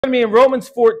Me in Romans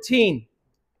 14.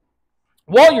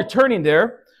 While you're turning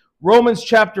there, Romans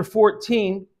chapter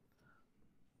 14,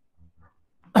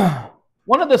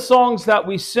 one of the songs that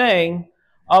we sang,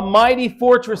 "A Mighty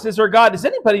Fortress is Our God." Does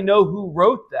anybody know who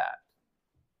wrote that?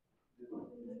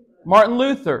 Martin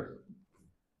Luther.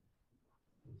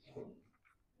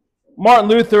 Martin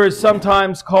Luther is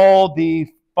sometimes called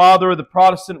the father of the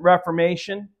Protestant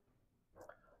Reformation.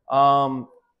 On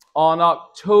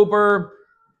October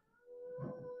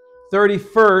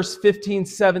 31st,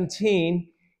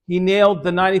 1517, he nailed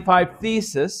the 95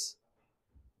 Theses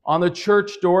on the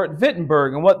church door at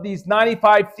Wittenberg. And what these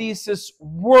 95 Theses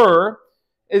were,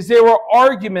 is they were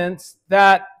arguments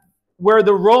that where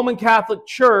the Roman Catholic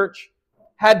Church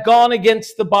had gone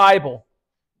against the Bible.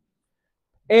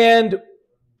 And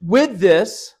with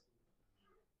this,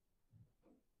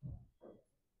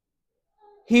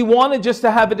 he wanted just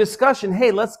to have a discussion.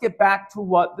 Hey, let's get back to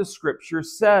what the Scripture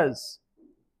says.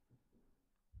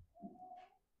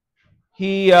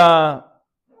 He, through a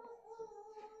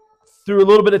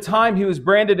little bit of time, he was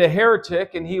branded a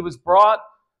heretic, and he was brought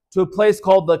to a place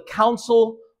called the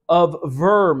Council of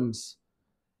Worms.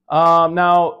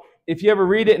 Now, if you ever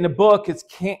read it in a book, it's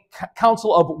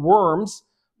Council of Worms,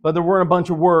 but there weren't a bunch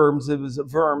of worms. It was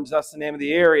Worms. That's the name of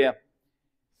the area.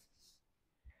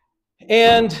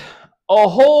 And a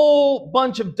whole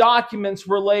bunch of documents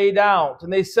were laid out.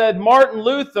 And they said, Martin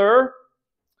Luther,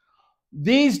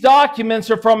 these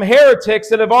documents are from heretics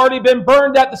that have already been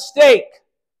burned at the stake.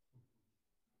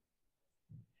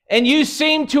 And you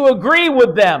seem to agree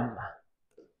with them.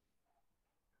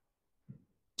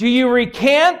 Do you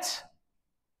recant?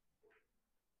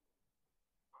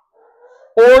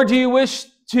 Or do you wish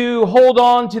to hold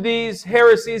on to these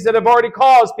heresies that have already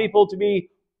caused people to be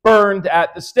burned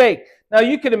at the stake? Now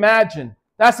you can imagine,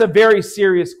 that's a very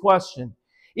serious question.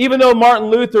 Even though Martin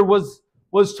Luther was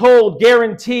told,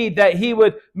 guaranteed, that he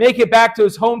would make it back to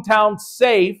his hometown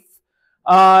safe,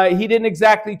 he didn't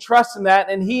exactly trust in that,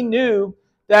 and he knew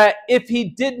that if he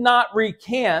did not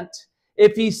recant,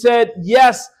 if he said,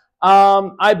 yes,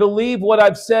 I believe what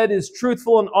I've said is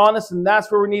truthful and honest, and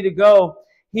that's where we need to go,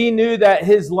 he knew that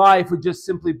his life would just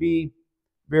simply be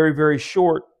very, very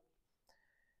short.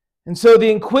 And so the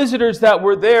inquisitors that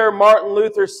were there, Martin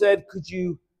Luther said, could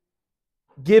you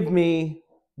give me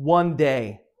one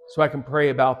day so I can pray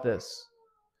about this?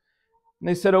 And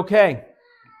they said, okay.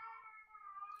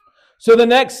 So the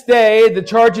next day, the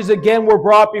charges again were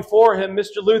brought before him.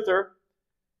 Mr. Luther,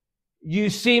 you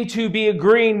seem to be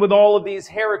agreeing with all of these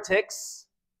heretics.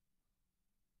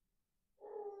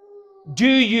 Do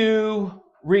you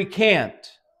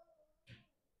recant?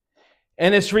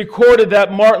 And it's recorded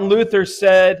that Martin Luther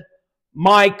said,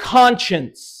 my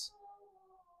conscience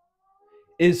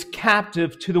is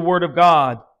captive to the Word of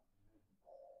God.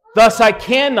 Thus I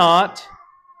cannot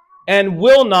and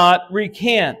will not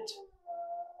recant,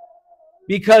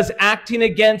 because acting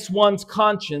against one's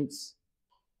conscience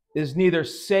is neither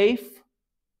safe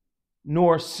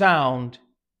nor sound.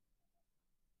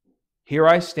 Here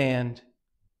I stand.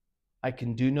 I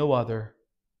can do no other.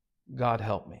 God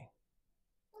help me.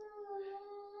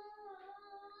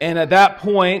 And at that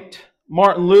point,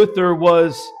 Martin Luther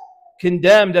was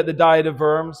condemned at the Diet of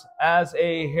Worms as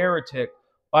a heretic.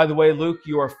 By the way, Luke,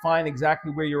 you are fine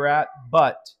exactly where you're at,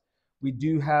 but we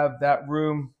do have that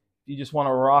room. If you just want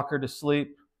a rocker to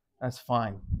sleep, that's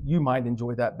fine. You might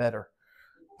enjoy that better.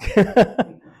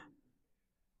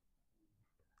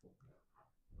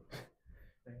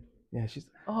 Yeah, she's,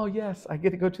 oh yes, I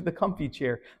get to go to the comfy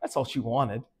chair. That's all she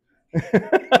wanted.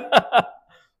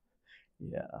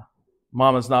 Yeah.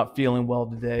 Mama's not feeling well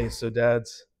today, so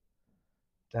Dad's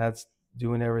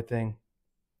doing everything.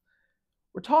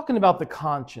 We're talking about the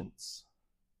conscience.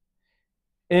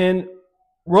 In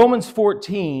Romans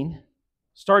 14,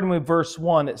 starting with verse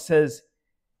 1, it says,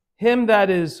 him that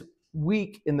is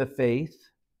weak in the faith,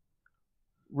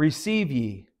 receive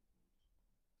ye,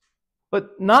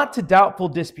 but not to doubtful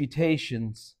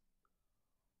disputations.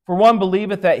 For one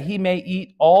believeth that he may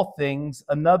eat all things,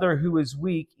 another who is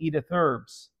weak eateth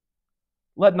herbs.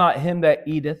 Let not him that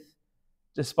eateth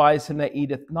despise him that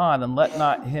eateth not, and let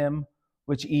not him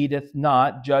which eateth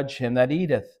not judge him that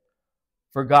eateth.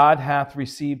 For God hath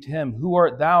received him. Who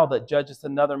art thou that judgest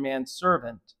another man's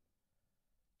servant?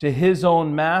 To his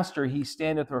own master he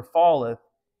standeth or falleth.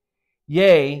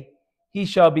 Yea, he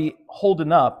shall be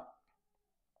holden up,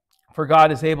 for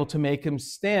God is able to make him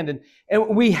stand.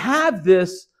 And we have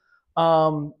this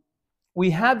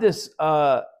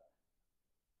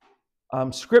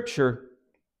scripture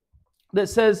that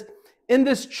says, in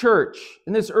this church,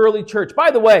 in this early church,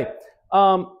 by the way,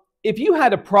 if you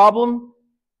had a problem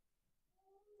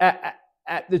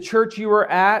at the church you were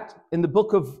at in the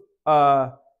book of,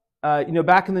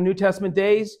 back in the New Testament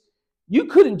days, you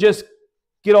couldn't just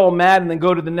get all mad and then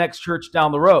go to the next church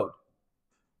down the road.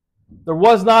 There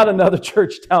was not another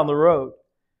church down the road.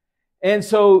 And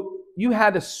so you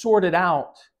had to sort it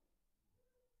out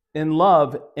in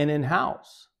love and in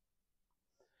house.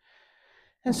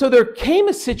 And so there came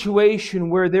a situation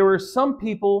where there were some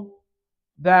people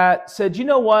that said, you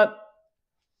know what?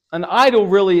 An idol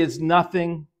really is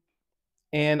nothing.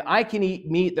 And I can eat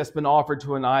meat that's been offered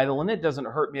to an idol, and it doesn't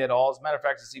hurt me at all. As a matter of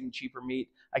fact, it's even cheaper meat.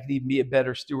 I could even be a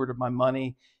better steward of my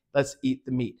money. Let's eat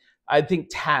the meat. I think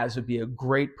Taz would be a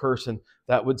great person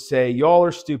that would say, y'all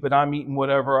are stupid. I'm eating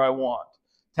whatever I want.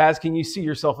 Taz, can you see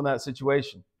yourself in that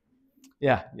situation?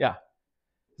 Yeah.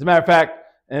 As a matter of fact,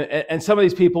 and some of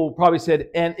these people probably said,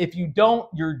 and if you don't,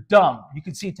 you're dumb. You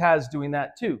could see Taz doing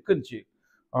that too, couldn't you?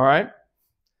 All right.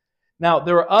 Now,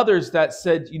 there are others that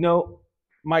said,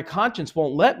 my conscience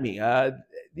won't let me.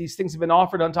 These things have been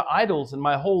offered unto idols, and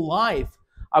my whole life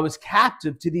I was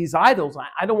captive to these idols.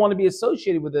 I don't want to be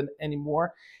associated with it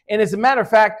anymore. And as a matter of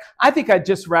fact, I think I'd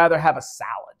just rather have a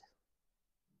salad.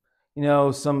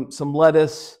 Some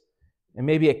lettuce and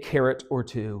maybe a carrot or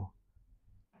two.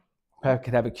 If I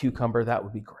could have a cucumber, that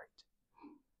would be great.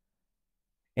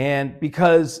 And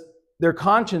because their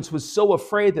conscience was so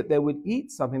afraid that they would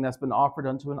eat something that's been offered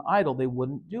unto an idol, they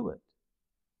wouldn't do it.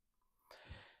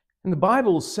 And the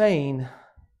Bible is saying,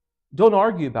 don't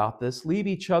argue about this. Leave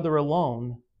each other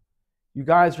alone. You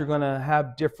guys are going to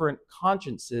have different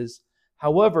consciences.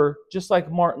 However, just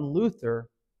like Martin Luther,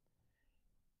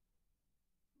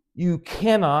 you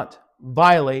cannot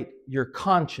violate your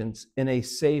conscience in a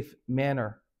safe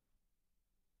manner.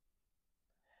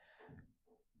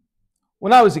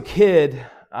 When I was a kid,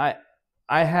 I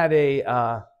had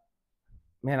I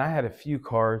had a few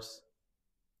cars,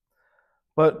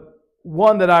 but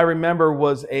one that I remember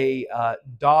was a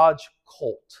Dodge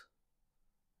Colt.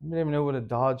 You don't even know what a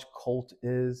Dodge Colt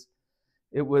is.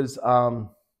 It was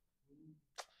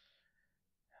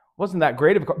wasn't that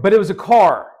great of a car, but it was a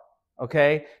car.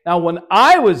 Okay. Now, when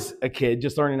I was a kid,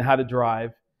 just learning how to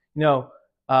drive,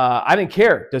 I didn't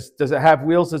care. Does it have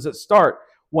wheels? Does it start?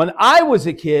 When I was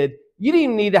a kid, you didn't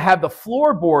even need to have the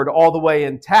floorboard all the way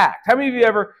intact. How many of you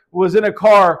ever was in a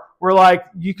car where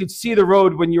you could see the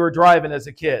road when you were driving as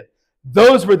a kid?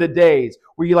 Those were the days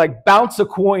where you bounce a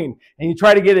coin and you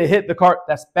try to get it hit the car.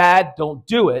 That's bad. Don't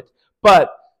do it.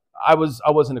 But I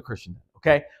wasn't a Christian,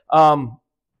 okay?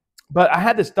 But I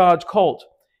had this Dodge Colt,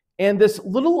 and this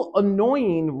little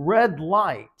annoying red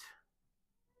light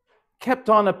kept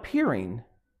on appearing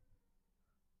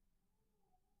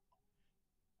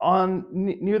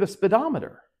near the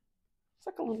speedometer. It's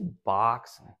like a little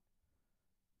box.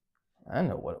 I don't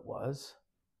know what it was.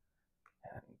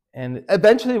 And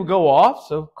eventually it would go off.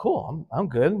 So cool, I'm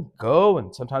good. Go,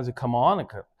 and sometimes it come on,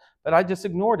 but I just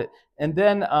ignored it. And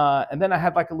then I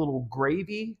had a little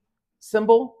gravy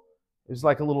symbol. It was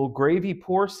like a little gravy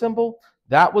pour symbol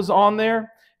that was on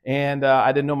there. And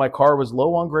I didn't know my car was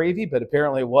low on gravy, but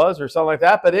apparently it was, or something like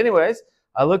that. But anyways,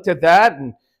 I looked at that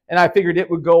and I figured it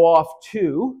would go off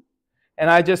too. And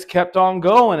I just kept on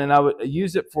going, and I would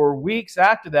use it for weeks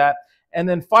after that. And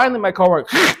then finally my car went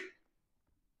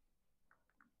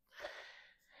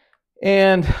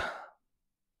and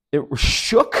it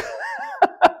shook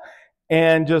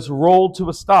and just rolled to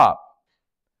a stop.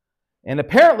 And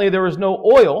apparently there was no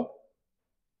oil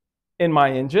in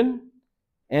my engine,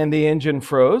 and the engine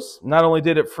froze. Not only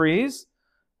did it freeze,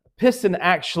 the piston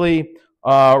actually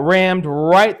rammed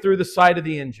right through the side of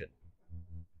the engine.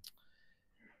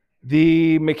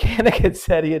 The mechanic had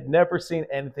said he had never seen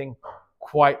anything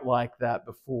quite like that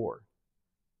before.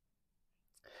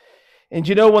 And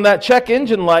when that check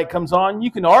engine light comes on,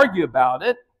 you can argue about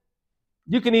it.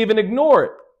 You can even ignore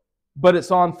it, but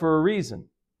it's on for a reason.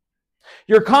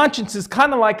 Your conscience is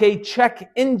kind of like a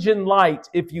check engine light,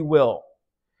 if you will.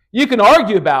 You can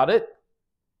argue about it.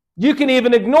 You can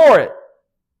even ignore it,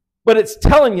 but it's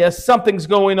telling you something's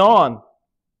going on.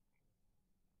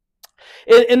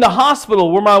 In the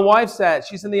hospital where my wife's at,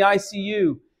 she's in the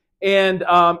ICU, and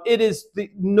it is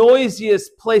the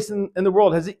noisiest place in the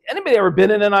world. Has anybody ever been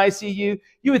in an ICU?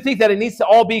 You would think that it needs to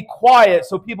all be quiet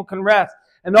so people can rest.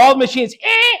 And all the machines,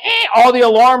 all the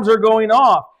alarms are going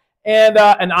off. And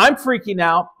I'm freaking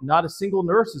out. Not a single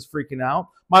nurse is freaking out.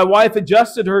 My wife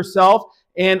adjusted herself,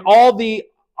 and all the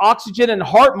oxygen and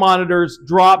heart monitors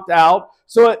dropped out.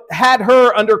 So it had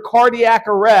her under cardiac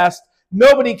arrest.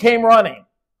 Nobody came running.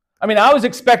 I mean, I was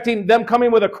expecting them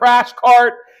coming with a crash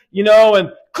cart,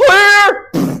 and clear,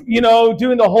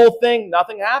 doing the whole thing.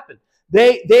 Nothing happened.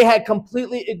 They had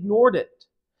completely ignored it.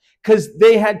 because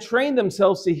they had trained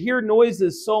themselves to hear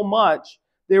noises so much,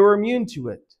 they were immune to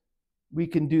it. We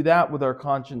can do that with our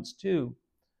conscience too.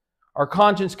 Our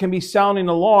conscience can be sounding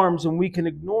alarms and we can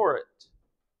ignore it.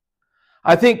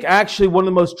 I think actually one of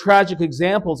the most tragic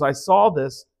examples I saw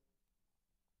this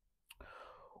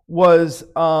was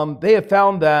they have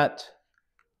found that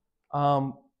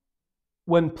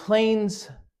when planes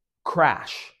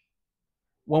crash,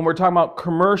 when we're talking about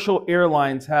commercial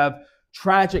airlines have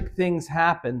tragic things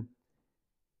happen,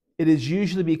 it is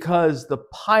usually because the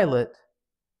pilot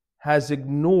has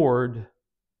ignored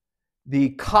the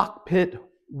cockpit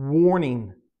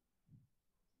warning.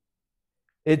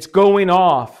 It's going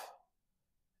off,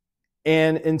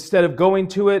 and instead of going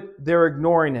to it, they're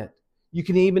ignoring it. You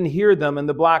can even hear them in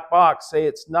the black box say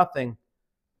it's nothing.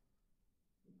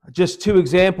 Just two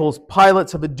examples.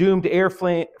 Pilots of a doomed Air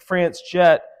France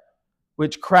jet,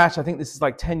 which crashed, I think this is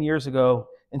like 10 years ago,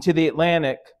 into the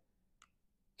Atlantic,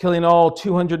 killing all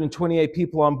 228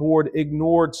 people on board,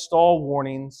 ignored stall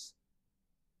warnings,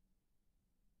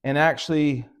 and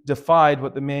actually defied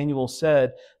what the manual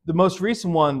said. The most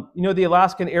recent one, you know, the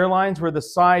Alaskan Airlines where the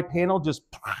side panel just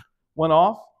went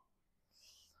off?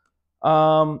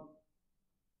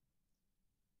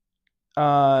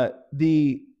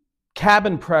 The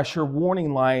cabin pressure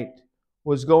warning light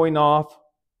was going off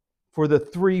for the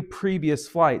 3 previous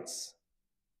flights,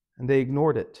 and they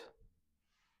ignored it.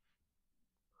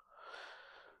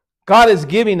 God is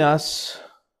giving us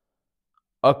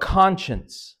a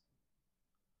conscience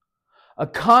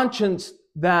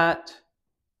that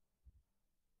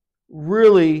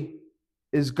really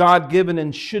is God-given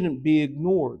and shouldn't be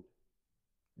ignored.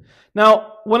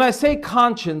 Now, when I say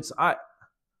conscience, I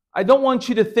don't want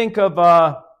you to think of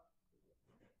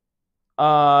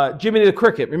Jiminy the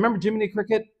Cricket. Remember Jiminy the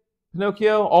Cricket?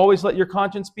 Pinocchio, always let your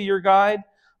conscience be your guide.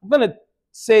 I'm going to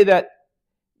say that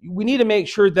we need to make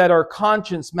sure that our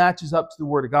conscience matches up to the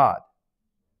Word of God.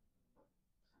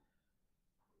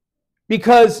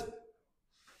 Because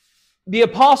the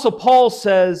Apostle Paul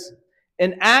says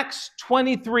in Acts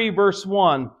 23, verse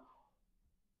 1,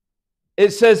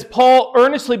 it says, Paul,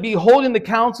 earnestly beholding the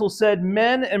council, said,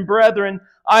 Men and brethren,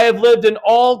 I have lived in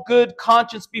all good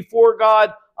conscience before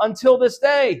God until this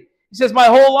day. He says, my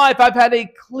whole life I've had a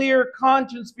clear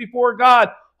conscience before God.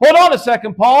 Hold on a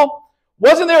second, Paul.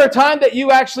 Wasn't there a time that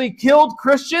you actually killed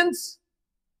Christians?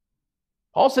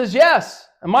 Paul says, yes,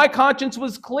 and my conscience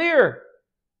was clear.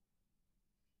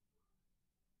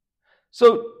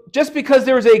 So just because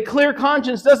there is a clear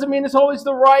conscience doesn't mean it's always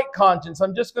the right conscience.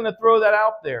 I'm just going to throw that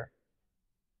out there.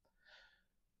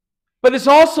 But it's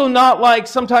also not like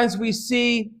sometimes we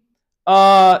see,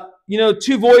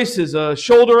 two voices, a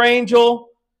shoulder angel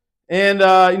and,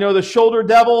 the shoulder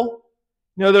devil,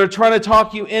 they're trying to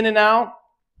talk you in and out.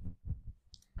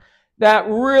 That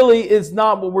really is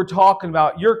not what we're talking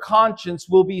about. Your conscience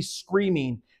will be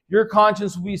screaming. Your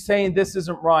conscience will be saying this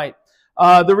isn't right.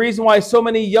 The reason why so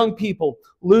many young people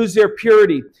lose their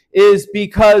purity is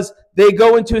because they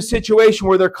go into a situation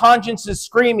where their conscience is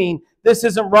screaming, this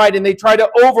isn't right, and they try to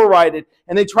override it,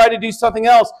 and they try to do something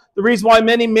else. The reason why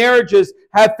many marriages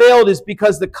have failed is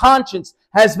because the conscience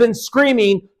has been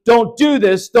screaming, don't do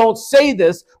this, don't say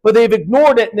this, but they've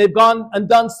ignored it, and they've gone and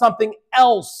done something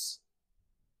else.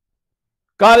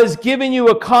 God has given you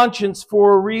a conscience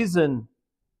for a reason.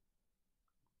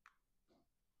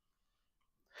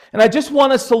 And I just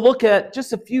want us to look at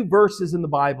just a few verses in the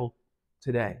Bible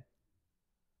today.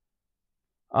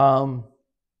 I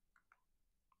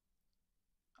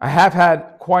have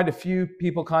had quite a few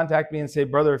people contact me and say,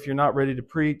 brother, if you're not ready to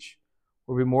preach,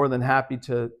 we'll be more than happy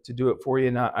to do it for you.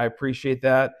 And I appreciate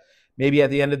that. Maybe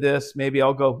at the end of this, maybe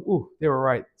I'll go, ooh, they were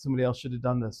right. Somebody else should have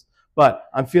done this. But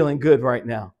I'm feeling good right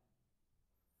now.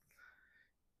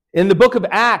 In the book of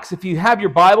Acts, if you have your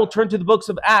Bible, turn to the books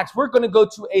of Acts. We're going to go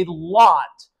to a lot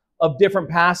of different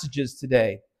passages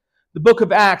today. The book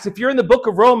of Acts. If you're in the book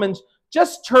of Romans,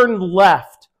 just turn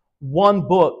left one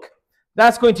book.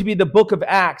 That's going to be the book of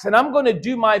Acts. And I'm going to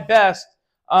do my best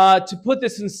to put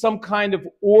this in some kind of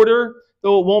order,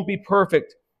 though it won't be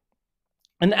perfect.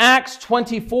 In Acts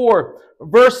 24,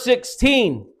 verse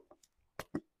 16.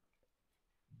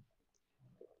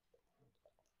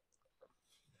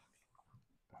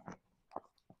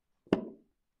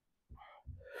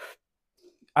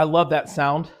 I love that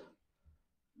sound.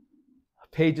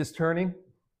 Pages turning.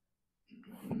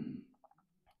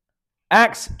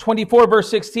 Acts 24, verse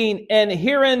 16. And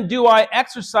herein do I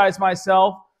exercise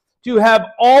myself to have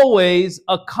always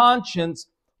a conscience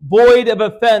void of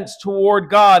offense toward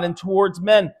God and towards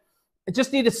men. I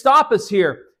just need to stop us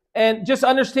here and just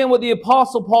understand what the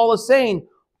Apostle Paul is saying.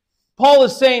 Paul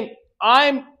is saying,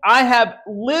 I'm I have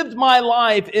lived my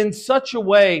life in such a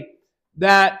way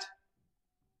that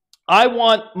I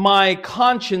want my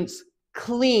conscience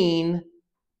clean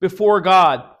before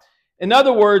God. In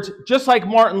other words, just like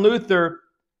Martin Luther,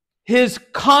 his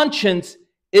conscience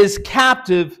is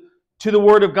captive to the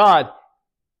Word of God.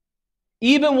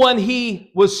 Even when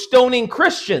he was stoning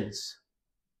Christians,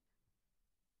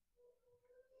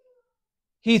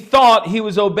 he thought he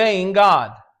was obeying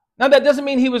God. Now, that doesn't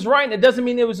mean he was right, and it doesn't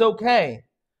mean it was okay.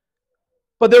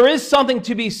 But there is something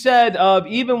to be said of,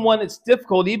 even when it's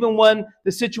difficult, even when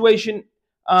the situation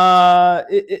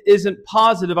isn't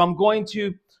positive, I'm going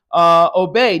to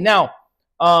obey. Now,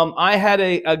 I had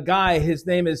a guy, his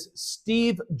name is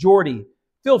Steve Geordie.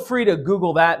 Feel free to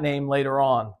Google that name later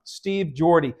on. Steve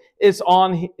Geordie. It's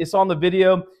on the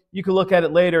video. You can look at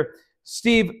it later.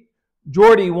 Steve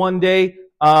Geordie one day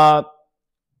got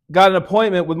an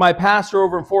appointment with my pastor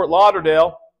over in Fort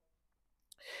Lauderdale,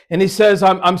 and he says,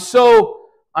 I'm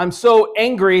so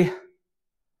angry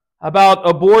about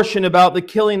abortion, about the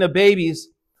killing of babies,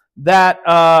 that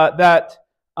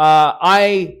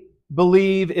I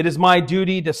believe it is my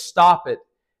duty to stop it.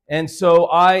 And so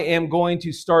I am going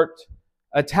to start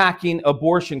attacking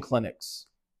abortion clinics.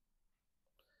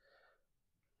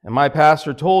 And my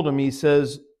pastor told him, he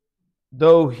says,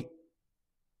 though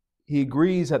he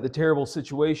agrees at the terrible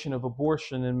situation of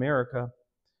abortion in America,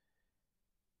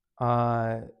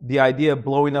 the idea of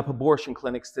blowing up abortion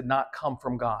clinics did not come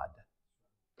from God.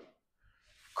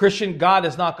 Christian, God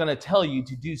is not going to tell you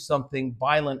to do something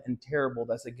violent and terrible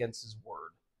that's against His Word.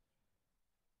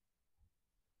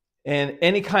 And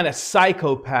any kind of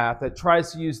psychopath that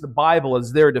tries to use the Bible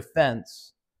as their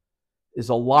defense is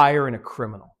a liar and a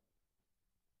criminal.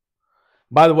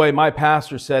 By the way, my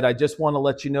pastor said, I just want to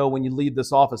let you know when you leave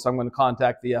this office, I'm going to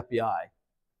contact the FBI.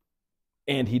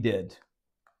 And he did.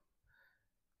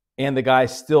 And the guy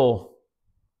still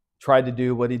tried to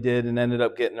do what he did and ended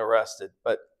up getting arrested.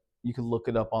 But you can look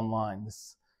it up online.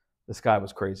 This guy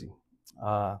was crazy.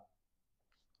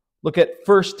 Look at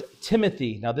 1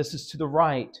 Timothy. Now this is to the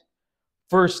right.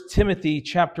 1 Timothy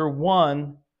chapter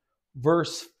 1,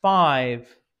 verse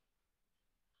 5.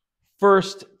 1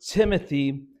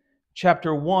 Timothy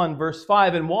chapter 1, verse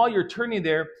 5. And while you're turning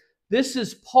there, this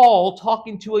is Paul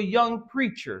talking to a young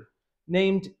preacher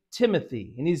named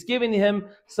Timothy. And he's giving him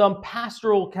some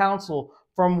pastoral counsel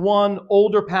from one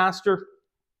older pastor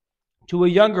to a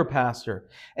younger pastor.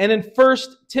 And in 1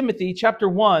 Timothy chapter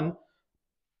 1,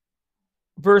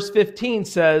 verse 15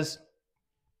 says,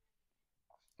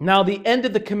 now the end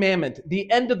of the commandment, the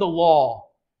end of the law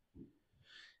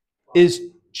is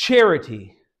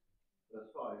charity.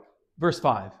 Verse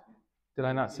 5. Did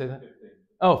I not say that? 15.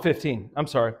 Oh, 15. I'm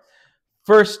sorry.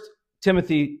 1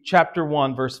 Timothy chapter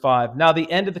 1, verse 5. Now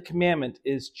the end of the commandment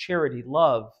is charity,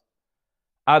 love,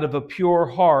 out of a pure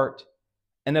heart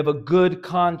and of a good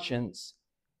conscience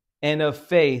and of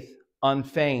faith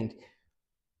unfeigned.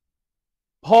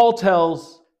 Paul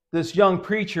tells this young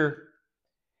preacher,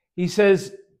 he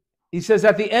says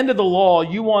at the end of the law,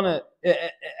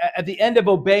 at the end of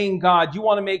obeying God, you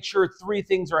want to make sure three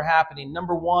things are happening.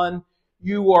 Number one,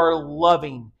 you are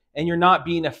loving and you're not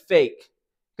being a fake.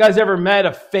 You guys ever met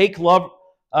a fake love?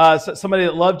 Somebody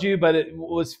that loved you, but it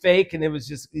was fake and it was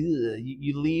just,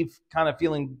 you leave kind of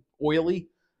feeling oily.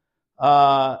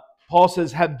 Paul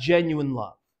says, have genuine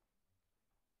love.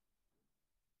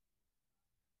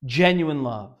 Genuine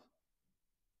love.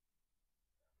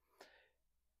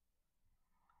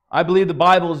 I believe the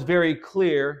Bible is very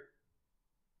clear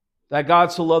that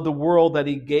God so loved the world that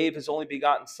He gave His only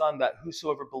begotten Son, that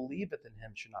whosoever believeth in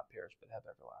Him should not perish but have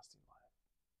everlasting life.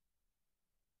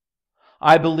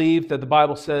 I believe that the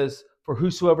Bible says, for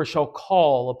whosoever shall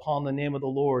call upon the name of the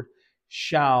Lord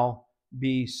shall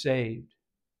be saved.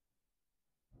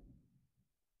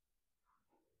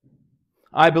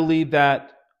 I believe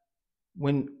that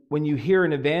when you hear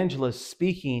an evangelist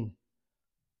speaking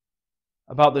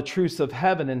about the truths of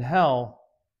heaven and hell,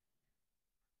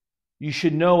 you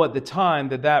should know at the time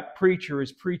that that preacher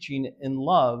is preaching in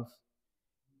love,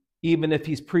 even if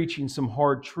he's preaching some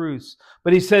hard truths.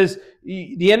 But he says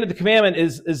the end of the commandment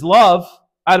is love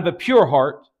out of a pure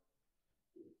heart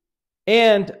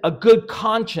and a good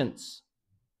conscience.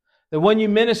 That when you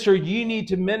minister, you need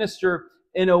to minister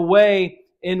in a way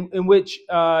in which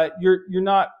you're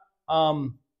not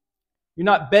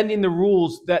bending the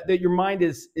rules, that your mind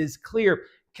is clear.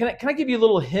 Can I give you a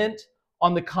little hint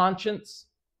on the conscience?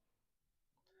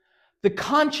 The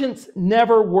conscience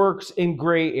never works in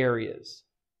gray areas.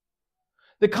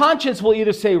 The conscience will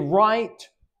either say right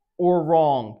or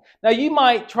wrong. Now, you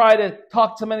might try to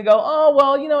talk to someone and go, oh,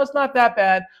 well, it's not that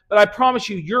bad. But I promise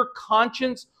you, your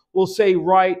conscience will say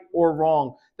right or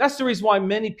wrong. That's the reason why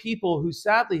many people who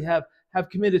sadly have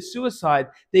committed suicide,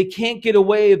 they can't get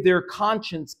away of their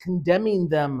conscience condemning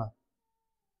them.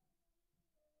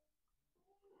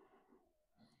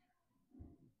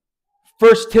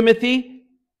 First Timothy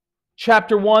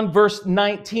chapter 1, verse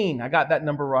 19. I got that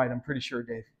number right, I'm pretty sure,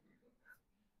 Dave.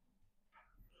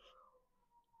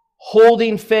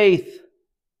 Holding faith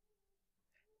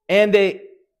and a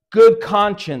good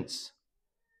conscience,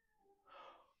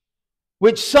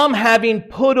 which some, having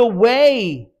put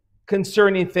away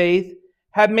concerning faith,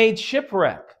 have made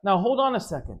shipwreck. Now, hold on a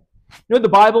second. You know what the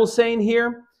Bible is saying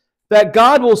here? That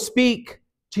God will speak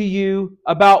to you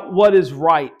about what is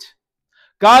right.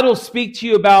 God will speak to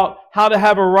you about how to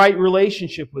have a right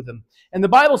relationship with Him. And the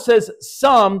Bible says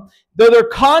some, though their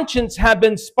conscience have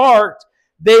been sparked,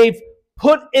 they've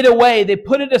put it away, they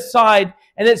put it aside,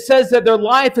 and it says that their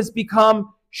life has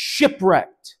become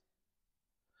shipwrecked.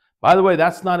 By the way,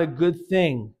 that's not a good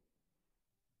thing.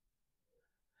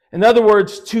 In other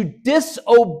words, to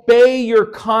disobey your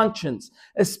conscience,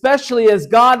 especially as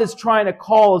God is trying to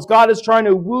call, as God is trying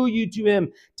to woo you to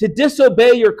Him, to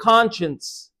disobey your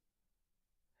conscience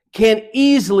can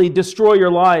easily destroy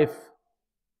your life.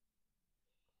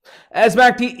 As a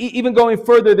matter of fact, even going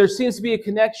further, there seems to be a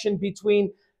connection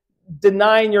between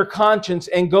denying your conscience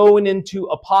and going into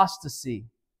apostasy.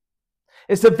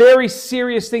 It's a very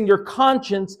serious thing. Your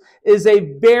conscience is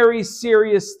a very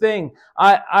serious thing.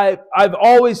 I've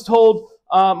always told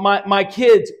my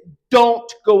kids,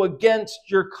 don't go against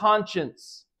your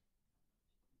conscience.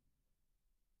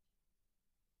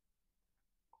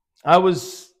 I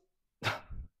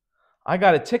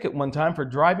got a ticket one time for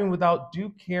driving without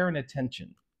due care and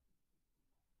attention.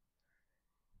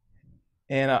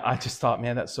 And I just thought,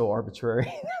 man, that's so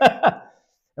arbitrary.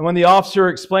 And when the officer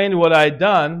explained what I had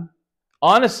done,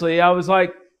 honestly, I was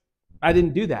like, I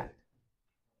didn't do that.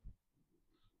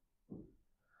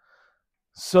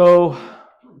 So,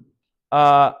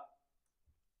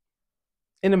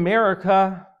 in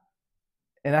America,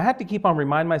 and I have to keep on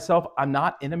reminding myself, I'm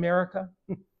not in America.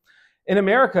 In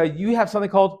America, you have something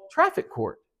called traffic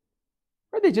court,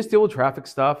 where they just deal with traffic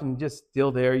stuff and just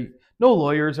deal there. No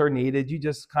lawyers are needed. You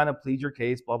just kind of plead your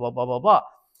case, blah, blah, blah, blah, blah.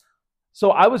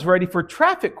 So I was ready for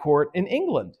traffic court in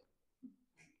England.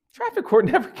 Traffic court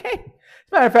never came.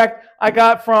 As a matter of fact, I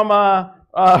got from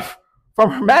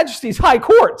Her Majesty's High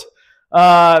Court,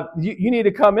 you need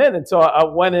to come in. And so I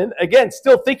went in, again,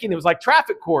 still thinking it was like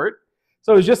traffic court.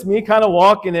 So it was just me kind of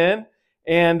walking in,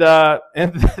 and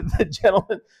the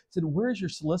gentleman said, "Where's your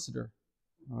solicitor?"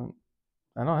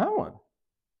 I don't have one.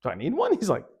 Do I need one? He's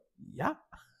like, "Yeah."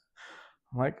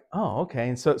 I'm like, "Oh, okay."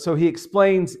 And so he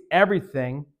explains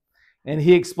everything, and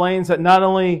he explains that not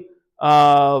only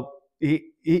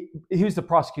he was the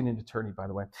prosecuting attorney, by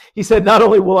the way. He said, not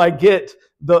only will I get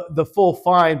the full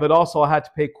fine, but also I had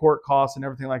to pay court costs and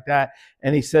everything like that.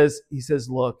 And he says,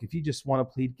 look, if you just want to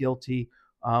plead guilty,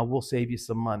 we'll save you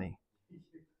some money.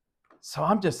 So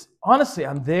honestly,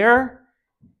 I'm there.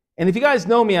 And if you guys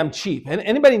know me, I'm cheap. And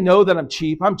anybody know that I'm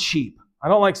cheap? I'm cheap. I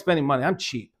don't like spending money. I'm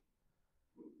cheap.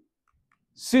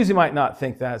 Susie might not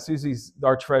think that. Susie's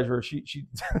our treasurer. She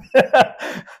but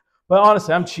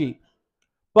honestly, I'm cheap.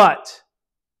 But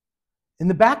in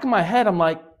the back of my head, I'm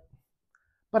like,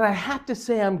 but I have to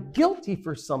say I'm guilty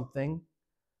for something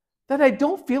that I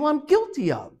don't feel I'm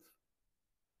guilty of.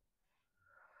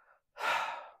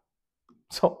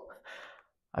 So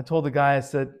I told the guy, I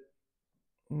said,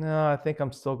 no, I think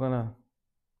I'm still gonna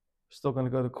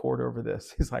go to court over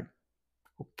this. He's like,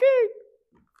 okay.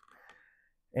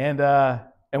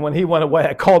 And when he went away,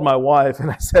 I called my wife and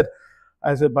I said,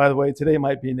 by the way, today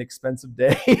might be an expensive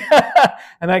day.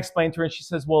 And I explained to her, and she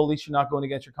says, well, at least you're not going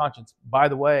against your conscience. By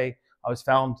the way, I was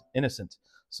found innocent.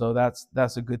 So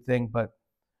that's a good thing. But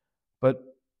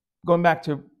going back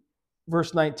to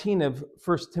verse 19 of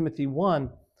 1 Timothy 1,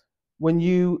 when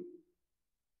you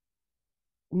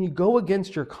go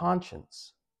against your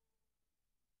conscience,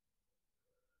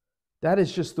 that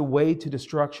is just the way to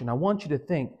destruction. I want you to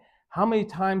think, how many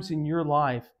times in your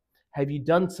life have you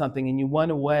done something and you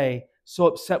went away so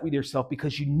upset with yourself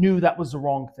because you knew that was the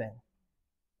wrong thing?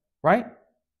 Right?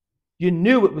 You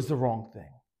knew it was the wrong thing.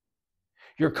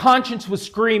 Your conscience was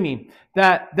screaming.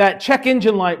 That check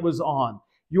engine light was on.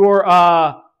 Your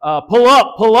pull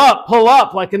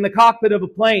up, like in the cockpit of a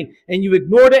plane. And you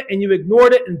ignored it,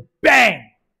 and bang!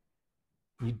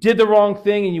 You did the wrong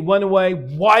thing and you went away.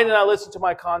 Why did I listen to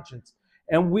my conscience?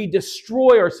 And we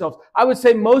destroy ourselves. I would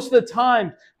say most of the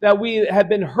time that we have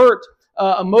been hurt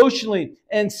emotionally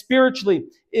and spiritually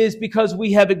is because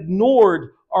we have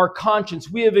ignored our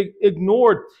conscience. We have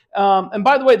ignored. And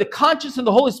by the way, the conscience and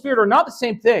the Holy Spirit are not the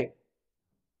same thing.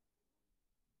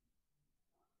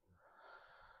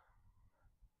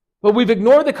 But we've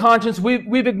ignored the conscience.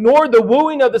 We've ignored the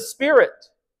wooing of the Spirit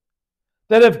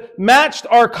that have matched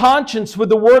our conscience with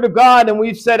the Word of God. And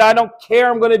we've said, I don't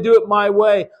care. I'm going to do it my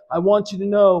way. I want you to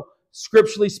know,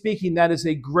 scripturally speaking, that is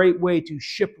a great way to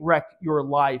shipwreck your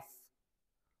life.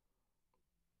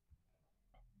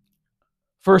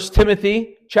 1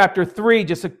 Timothy chapter 3,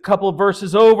 just a couple of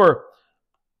verses over.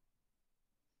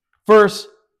 1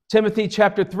 Timothy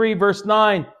chapter 3, verse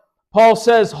 9. Paul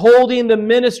says, holding the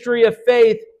ministry of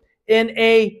faith in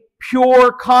a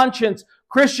pure conscience.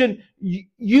 Christian,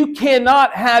 you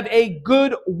cannot have a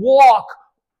good walk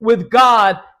with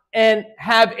God and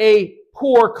have a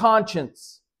poor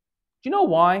conscience. Do you know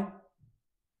why?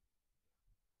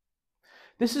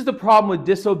 This is the problem with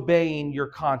disobeying your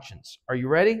conscience. Are you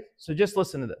ready? So just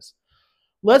listen to this.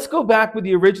 Let's go back with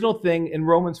the original thing in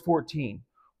Romans 14,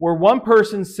 where one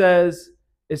person says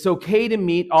it's okay to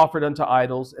meat offered unto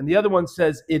idols, and the other one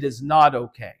says it is not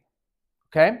okay.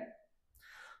 Okay?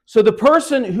 So the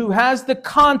person who has the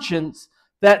conscience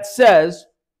that says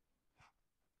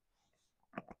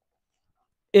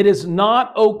it is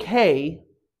not okay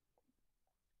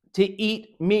to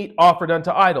eat meat offered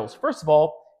unto idols. First of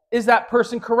all, is that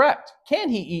person correct? Can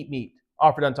he eat meat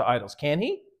offered unto idols? Can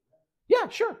he? Yeah,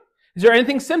 sure. Is there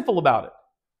anything sinful about it?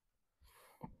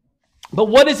 But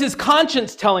what is his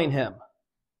conscience telling him?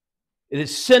 It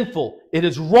is sinful. It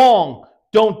is wrong.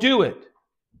 Don't do it.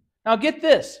 Now get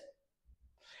this.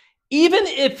 Even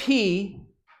if he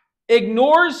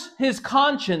ignores his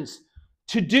conscience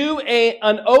to do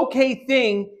an okay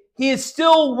thing, he is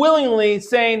still willingly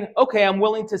saying, okay, I'm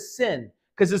willing to sin.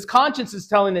 Because his conscience is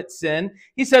telling it sin.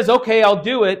 He says, okay, I'll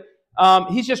do it.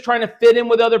 He's just trying to fit in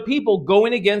with other people,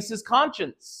 going against his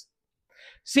conscience.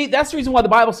 See, that's the reason why the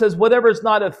Bible says whatever is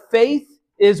not of faith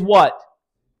is what?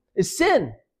 Is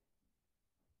sin.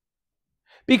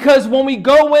 Because when we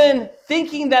go in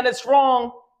thinking that it's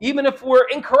wrong, even if we're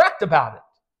incorrect about it,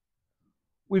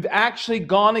 we've actually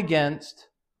gone against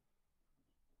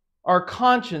our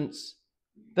conscience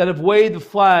that have waved the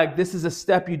flag. This is a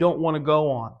step you don't want to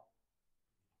go on.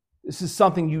 This is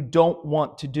something you don't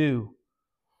want to do.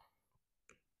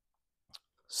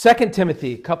 2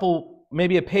 Timothy,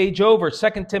 maybe a page over, 2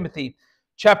 Timothy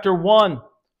chapter 1,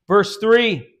 verse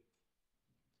 3.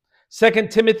 2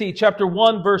 Timothy chapter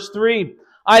 1, verse 3.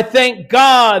 I thank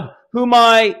God, whom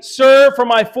I serve for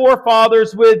my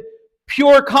forefathers with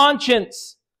pure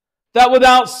conscience, that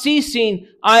without ceasing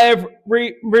I have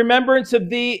remembrance of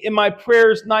thee in my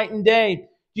prayers night and day.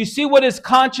 Do you see what his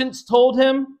conscience told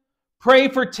him? Pray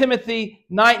for Timothy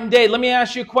night and day. Let me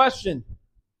ask you a question.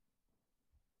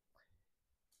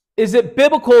 Is it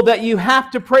biblical that you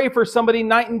have to pray for somebody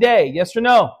night and day? Yes or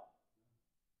no?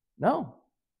 No.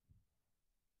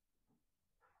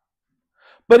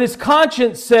 But his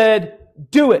conscience said,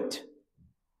 do it.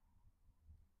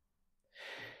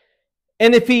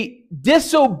 And if he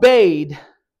disobeyed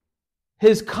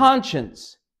his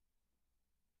conscience,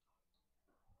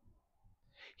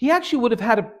 he actually would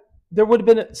have there would have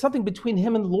been something between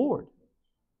him and the Lord.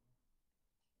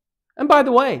 And by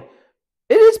the way,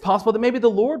 it is possible that maybe the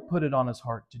Lord put it on his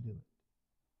heart to do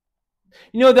it.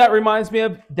 You know what that reminds me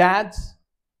of? Dads.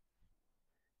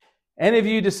 Any of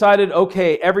you decided,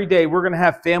 okay, every day we're going to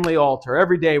have family altar.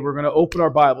 Every day we're going to open our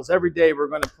Bibles. Every day we're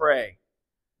going to pray.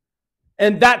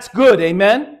 And that's good,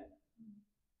 amen?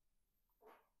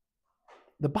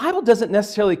 The Bible doesn't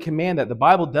necessarily command that. The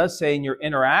Bible does say in your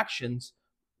interactions,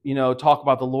 talk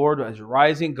about the Lord as you're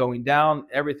rising, going down,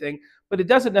 everything. But it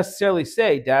doesn't necessarily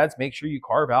say, dads, make sure you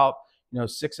carve out,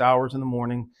 6 hours in the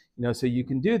morning, so you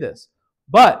can do this.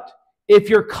 But if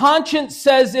your conscience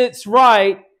says it's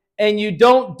right and you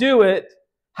don't do it,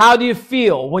 how do you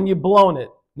feel when you've blown it,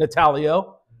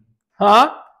 Natalio?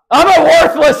 Huh? I'm a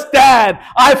worthless dad.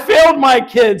 I failed my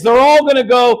kids. They're all going to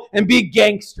go and be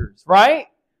gangsters, right?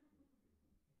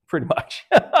 Pretty much.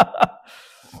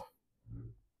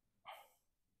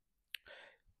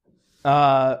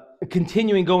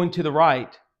 Continuing going to the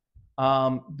right,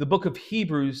 the book of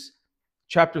Hebrews,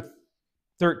 chapter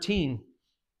 13.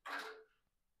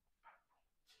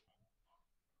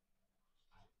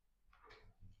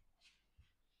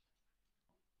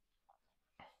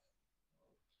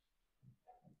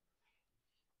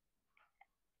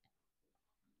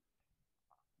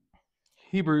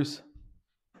 Hebrews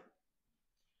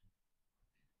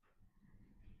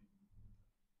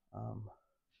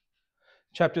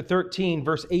chapter 13,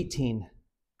 verse 18.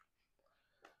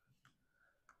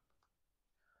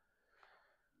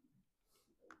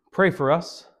 Pray for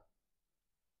us,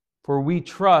 for we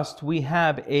trust we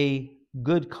have a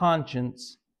good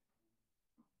conscience,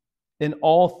 in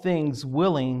all things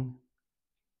willing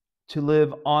to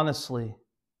live honestly.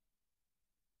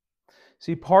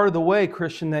 See, part of the way,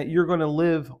 Christian, that you're going to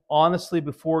live honestly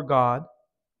before God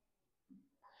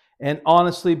and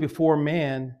honestly before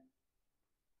man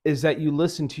is that you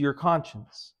listen to your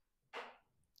conscience.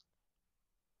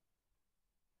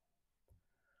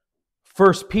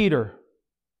 1 Peter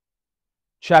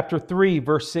chapter 3,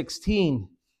 verse 16.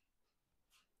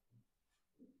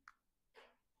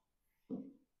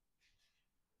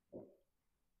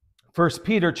 First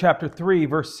Peter chapter 3,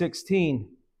 verse 16.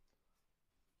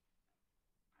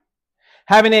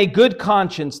 Having a good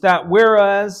conscience, that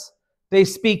whereas they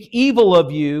speak evil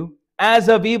of you, as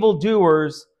of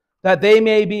evildoers, that they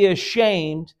may be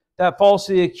ashamed that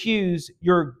falsely accuse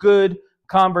your good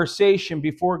conversation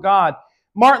before God.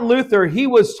 Martin Luther, he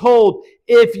was told,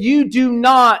 if you do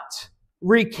not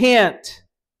recant,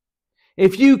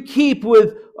 if you keep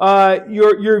with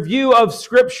your view of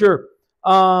Scripture,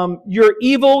 you're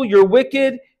evil, you're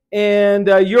wicked, and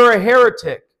you're a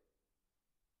heretic.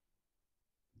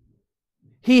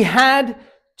 He had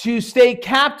to stay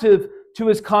captive to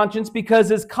his conscience because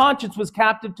his conscience was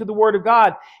captive to the Word of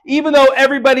God. Even though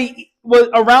everybody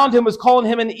around him was calling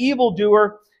him an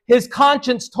evildoer, his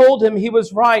conscience told him he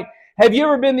was right. Have you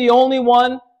ever been the only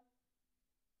one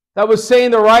that was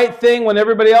saying the right thing when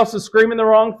everybody else is screaming the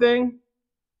wrong thing?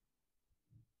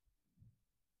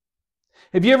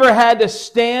 Have you ever had to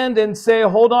stand and say,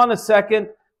 hold on a second,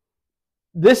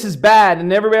 this is bad,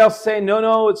 and everybody else saying,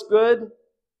 no, it's good?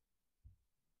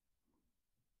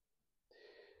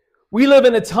 We live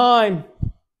in a time,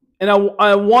 and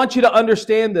I want you to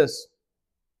understand this.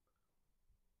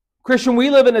 Christian, we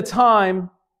live in a time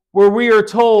where we are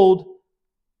told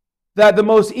that the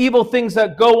most evil things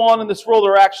that go on in this world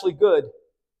are actually good.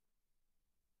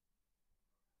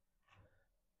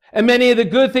 And many of the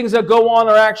good things that go on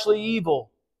are actually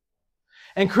evil.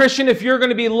 And Christian, if you're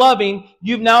going to be loving,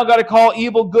 you've now got to call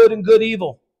evil good and good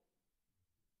evil.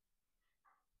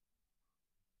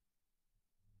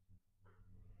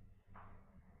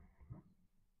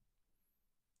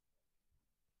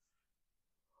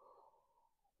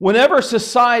 Whenever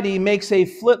society makes a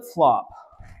flip-flop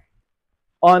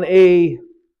on a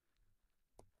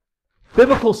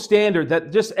biblical standard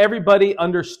that just everybody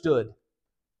understood,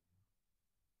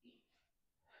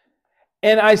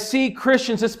 and I see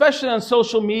Christians, especially on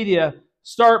social media,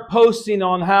 start posting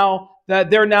on how that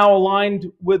they're now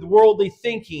aligned with worldly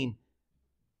thinking,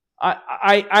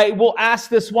 I will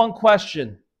ask this one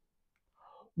question.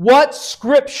 What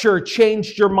scripture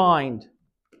changed your mind?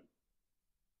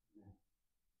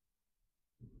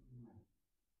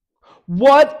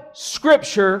 What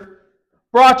scripture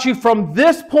brought you from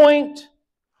this point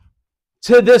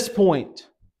to this point?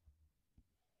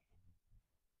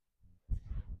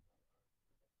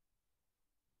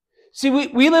 See,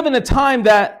 we live in a time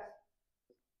that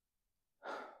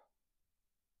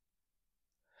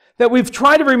we've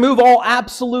tried to remove all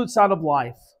absolutes out of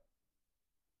life.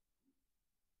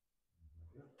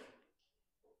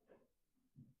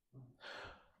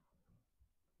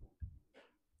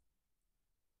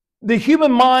 The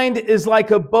human mind is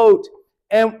like a boat,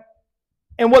 and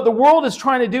what the world is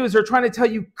trying to do is they're trying to tell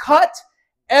you, cut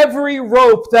every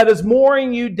rope that is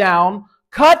mooring you down,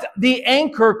 cut the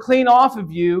anchor clean off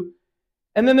of you,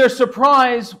 and then they're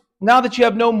surprised, now that you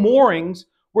have no moorings,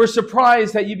 we're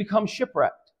surprised that you become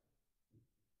shipwrecked.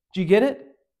 Do you get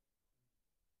it?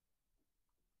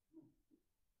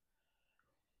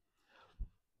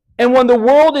 And when the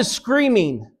world is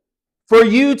screaming for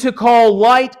you to call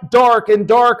light dark and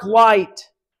dark light,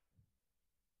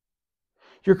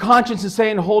 your conscience is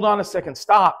saying, hold on a second,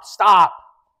 stop.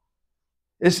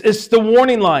 It's the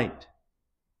warning light.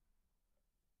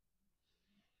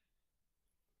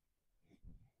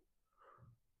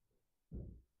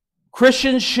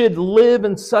 Christians should live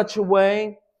in such a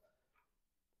way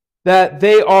that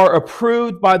they are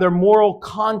approved by their moral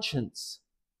conscience,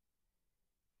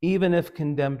 even if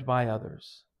condemned by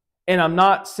others. And I'm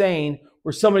not saying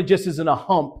where somebody just is in a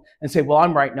hump and say, well,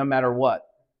 I'm right no matter what.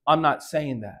 I'm not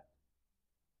saying that.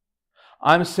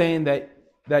 I'm saying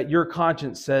that your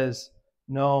conscience says,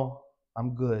 no,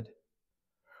 I'm good.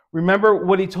 Remember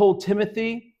what he told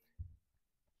Timothy?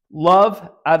 Love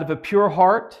out of a pure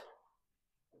heart.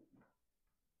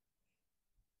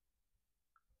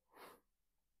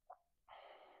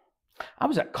 I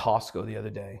was at Costco the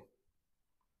other day,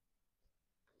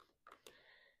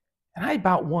 and I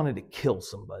about wanted to kill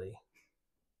somebody.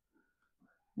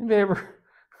 Anybody ever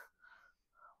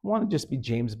want to just be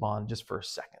James Bond just for a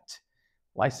second?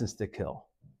 License to kill.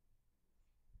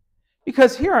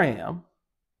 Because here I am.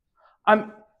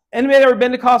 Anybody ever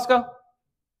been to Costco?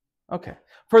 Okay.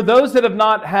 For those that have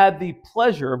not had the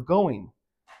pleasure of going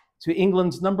to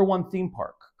England's #1 theme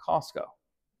park, Costco,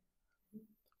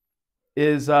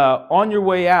 is on your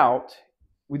way out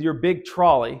with your big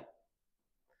trolley,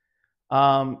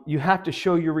 you have to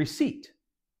show your receipt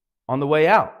on the way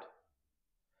out.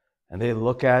 And they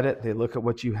look at it, they look at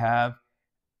what you have.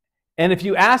 And if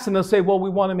you ask them, they'll say, well, we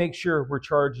want to make sure we're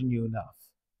charging you enough.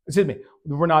 Excuse me,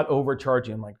 we're not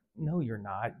overcharging. I'm like, no, you're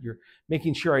not. You're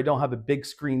making sure I don't have a big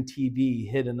screen TV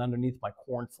hidden underneath my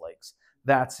cornflakes.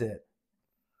 That's it.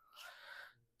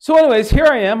 So anyways, here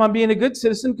I am. I'm being a good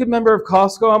citizen, good member of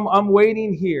Costco. I'm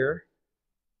waiting here.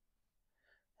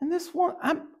 And this one,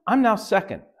 I'm now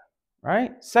second,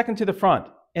 right? Second to the front.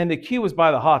 And the queue was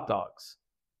by the hot dogs.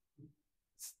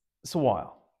 It's a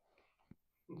while.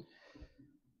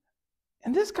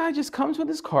 And this guy just comes with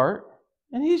his cart,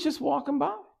 and he's just walking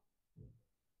by.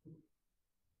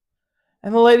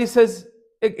 And the lady says,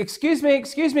 excuse me,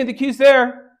 the queue's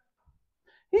there.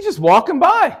 He's just walking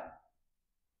by.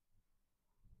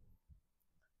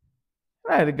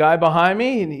 And I had a guy behind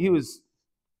me, and he was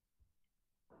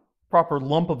a proper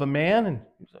lump of a man, and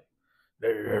he was like,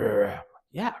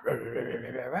 yeah.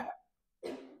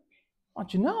 Why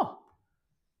don't you know?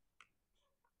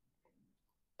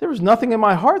 There was nothing in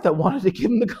my heart that wanted to give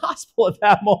him the gospel at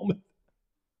that moment.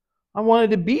 I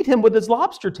wanted to beat him with his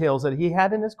lobster tails that he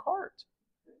had in his cart.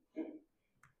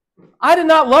 I did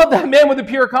not love that man with a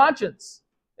pure conscience.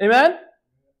 Amen?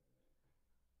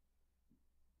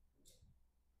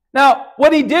 Now,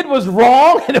 what he did was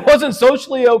wrong and it wasn't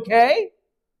socially okay.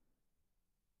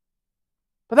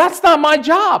 But that's not my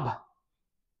job.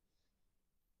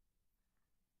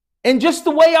 And just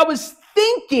the way I was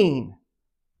thinking,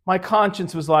 my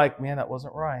conscience was like, man, that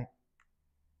wasn't right.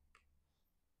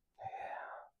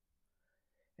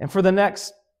 And for the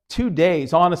next 2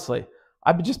 days, honestly,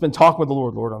 I've just been talking with the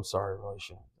Lord. Lord, I'm sorry. I really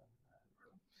shouldn't.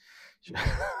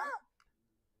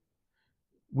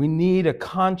 We need a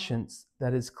conscience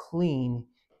that is clean,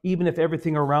 even if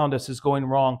everything around us is going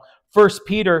wrong. 1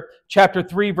 Peter chapter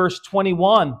 3, verse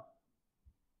 21.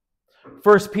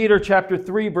 1 Peter chapter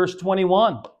 3, verse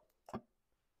 21.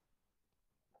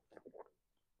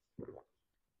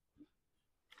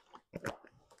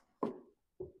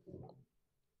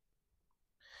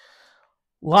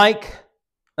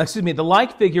 The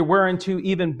like figure whereunto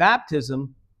even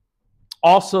baptism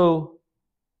also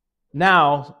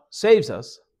now saves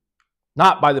us,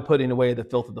 not by the putting away of the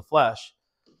filth of the flesh,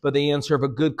 but the answer of a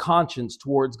good conscience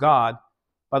towards God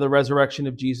by the resurrection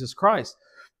of Jesus Christ.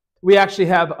 We actually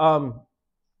have, did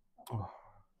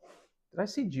I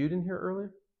see Jude in here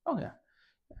earlier? Oh yeah.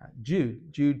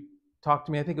 Jude talked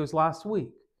to me, I think it was last week,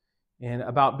 and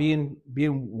about being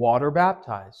water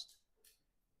baptized.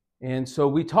 And so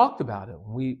we talked about it.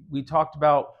 We talked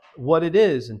about what it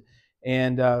is.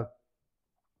 And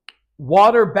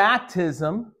water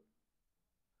baptism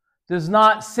does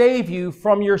not save you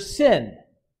from your sin.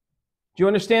 Do you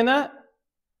understand that?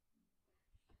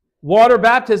 Water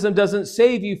baptism doesn't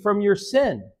save you from your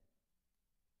sin.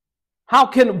 How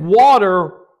can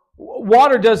water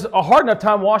does a hard enough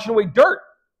time washing away dirt,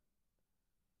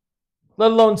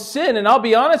 let alone sin? And I'll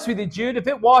be honest with you, Jude, if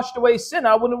it washed away sin,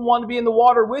 I wouldn't want to be in the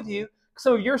water with you,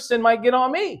 so your sin might get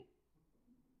on me.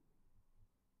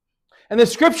 And the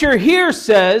scripture here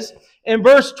says, in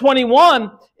verse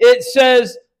 21, it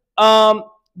says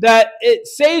that it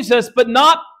saves us, but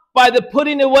not by the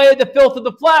putting away of the filth of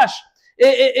the flesh.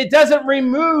 It doesn't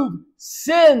remove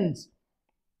sins.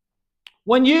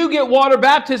 When you get water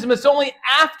baptism, it's only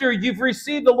after you've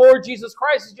received the Lord Jesus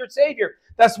Christ as your Savior.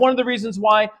 That's one of the reasons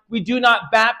why we do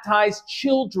not baptize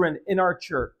children in our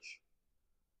church.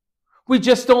 We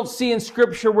just don't see in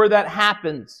Scripture where that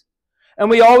happens. And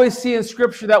we always see in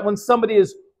Scripture that when somebody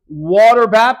is water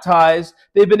baptized,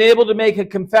 they've been able to make a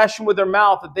confession with their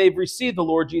mouth that they've received the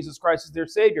Lord Jesus Christ as their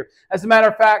Savior. As a matter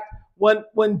of fact,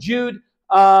 when Jude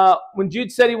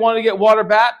said he wanted to get water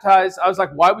baptized, I was like,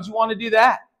 why would you want to do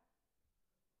that?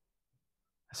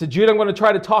 I said, Jude, I'm going to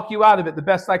try to talk you out of it the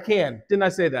best I can. Didn't I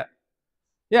say that?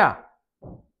 Yeah.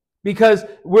 Because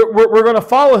we're going to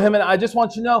follow him, and I just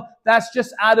want you to know that's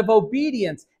just out of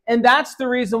obedience. And that's the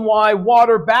reason why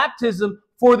water baptism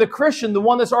for the Christian, the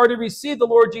one that's already received the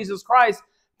Lord Jesus Christ,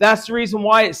 that's the reason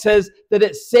why it says that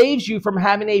it saves you from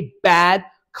having a bad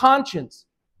conscience.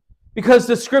 Because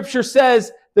the Scripture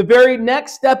says the very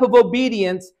next step of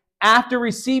obedience after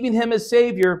receiving him as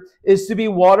Savior is to be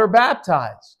water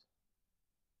baptized.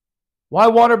 Why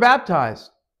water baptized?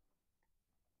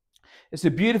 It's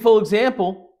a beautiful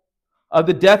example of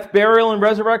the death, burial, and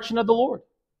resurrection of the Lord.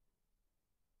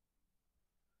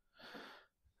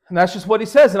 And that's just what he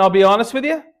says. And I'll be honest with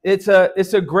you, it's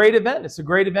a great event. It's a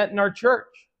great event in our church.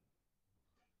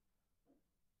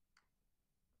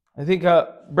 I think,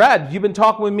 Brad, you've been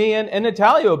talking with me and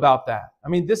Natalia about that. I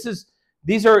mean, this is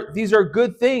These are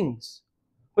good things.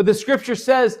 But the scripture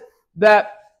says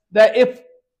that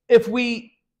if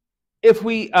we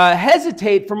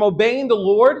hesitate from obeying the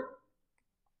Lord,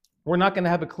 we're not going to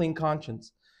have a clean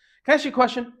conscience. Can I ask you a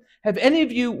question? Have any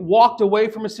of you walked away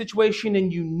from a situation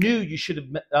and you knew you should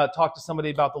have talked to somebody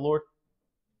about the Lord?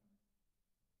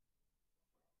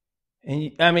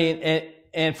 And I mean,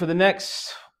 and for the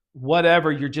next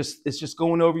whatever, it's just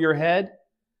going over your head.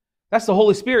 That's the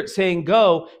Holy Spirit saying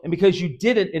go, and because you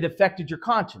didn't, it affected your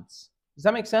conscience. Does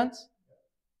that make sense?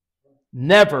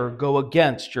 Never go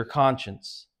against your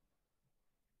conscience.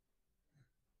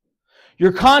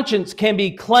 Your conscience can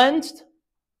be cleansed.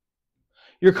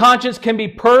 Your conscience can be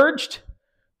purged.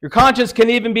 Your conscience can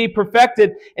even be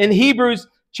perfected. In Hebrews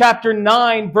chapter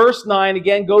 9, verse 9,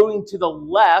 again, going to the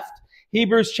left,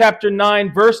 Hebrews chapter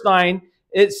 9, verse 9,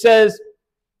 it says,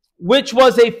 which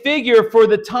was a figure for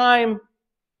the time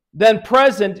then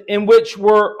present, in which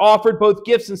were offered both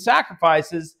gifts and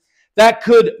sacrifices that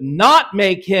could not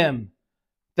make him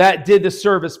that did the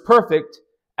service perfect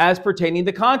as pertaining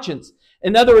to conscience.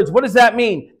 In other words, what does that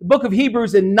mean? The book of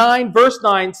Hebrews in 9, verse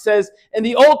 9 says, in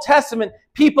the Old Testament,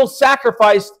 people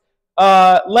sacrificed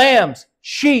lambs,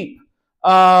 sheep,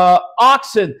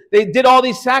 oxen. They did all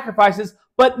these sacrifices,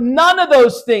 but none of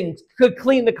those things could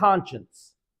clean the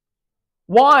conscience.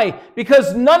 Why?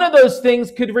 Because none of those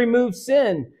things could remove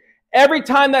sin. Every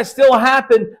time that still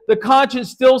happened, the conscience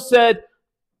still said,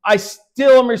 I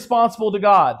still am responsible to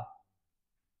God.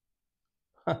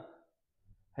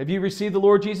 Have you received the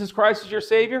Lord Jesus Christ as your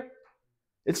Savior?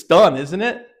 It's done, isn't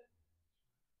it?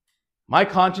 My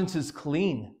conscience is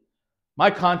clean. My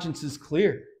conscience is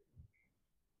clear.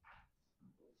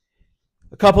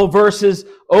 A couple of verses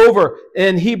over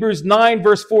in Hebrews 9,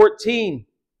 verse 14.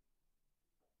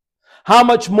 How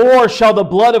much more shall the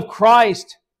blood of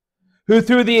Christ, who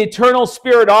through the eternal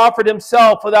Spirit offered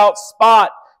himself without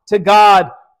spot to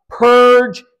God,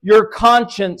 purge your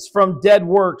conscience from dead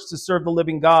works to serve the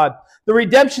living God. The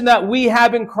redemption that we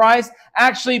have in Christ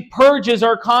actually purges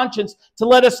our conscience to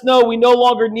let us know we no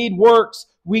longer need works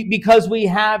because we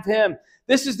have him.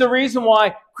 This is the reason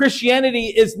why Christianity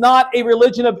is not a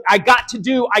religion of I got to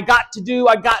do, I got to do,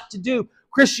 I got to do.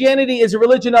 Christianity is a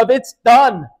religion of it's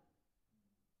done.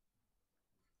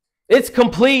 It's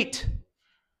complete.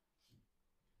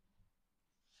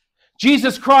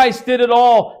 Jesus Christ did it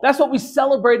all. That's what we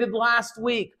celebrated last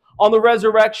week on the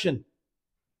resurrection.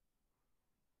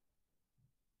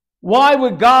 Why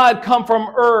would God come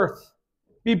from earth,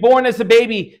 be born as a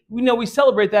baby? We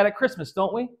celebrate that at Christmas,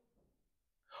 don't we?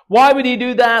 Why would he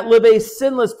do that, live a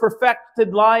sinless,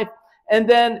 perfected life, and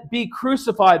then be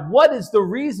crucified? What is the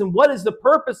reason? What is the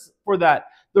purpose for that?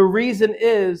 The reason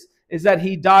is that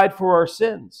he died for our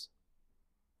sins.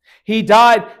 He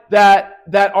died that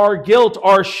our guilt,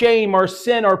 our shame, our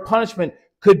sin, our punishment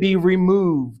could be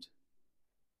removed.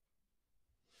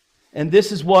 And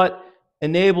this is what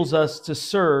enables us to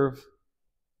serve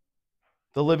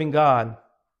the living God.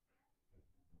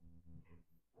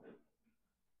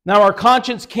 Now, our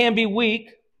conscience can be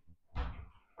weak.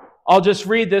 I'll just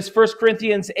read this. 1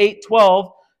 Corinthians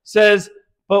 8:12 says,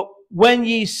 but when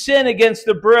ye sin against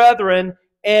the brethren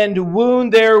and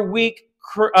wound their weak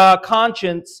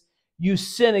conscience, you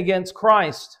sin against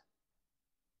Christ.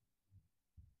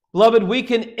 Beloved, we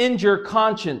can injure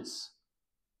conscience.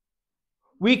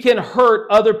 We can hurt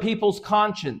other people's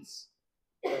conscience.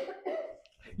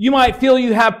 You might feel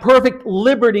you have perfect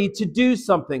liberty to do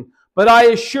something, but I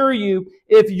assure you,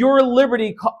 if your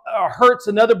liberty hurts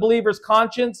another believer's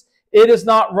conscience, it is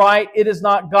not right, it is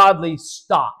not godly.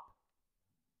 Stop.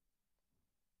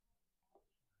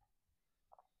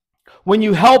 When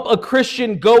you help a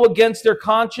Christian go against their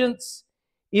conscience,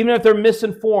 even if they're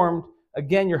misinformed,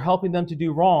 again, you're helping them to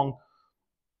do wrong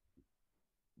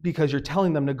because you're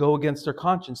telling them to go against their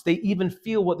conscience. They even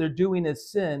feel what they're doing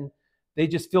is sin. They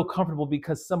just feel comfortable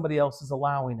because somebody else is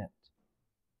allowing it.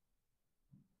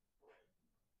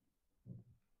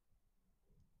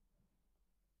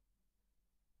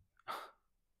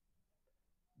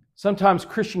 Sometimes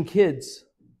Christian kids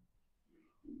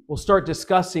will start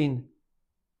discussing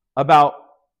about,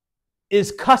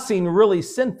 is cussing really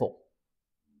sinful?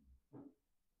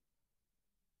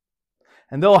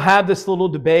 And they'll have this little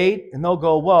debate and they'll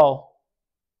go, well,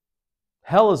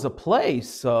 hell is a place,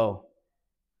 so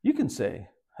you can say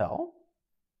hell.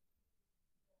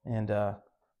 And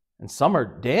some are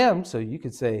damned, so you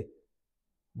could say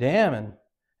damn.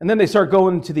 And then they start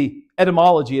going into the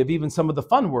etymology of even some of the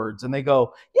fun words. And they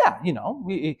go, yeah,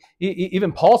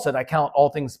 even Paul said, I count all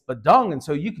things but dung. And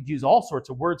so you could use all sorts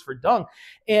of words for dung.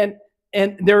 And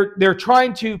they're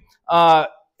trying to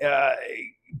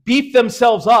beef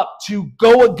themselves up to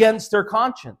go against their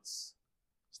conscience.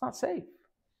 It's not safe.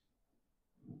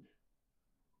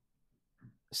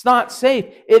 It's not safe.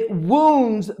 It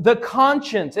wounds the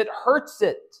conscience. It hurts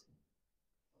it.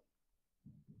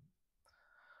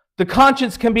 The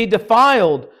conscience can be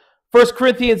defiled. 1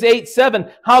 Corinthians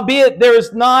 8:7. Howbeit there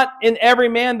is not in every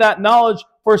man that knowledge,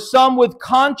 for some with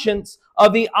conscience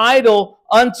of the idol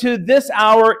unto this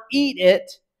hour eat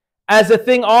it, as a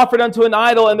thing offered unto an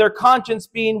idol, and their conscience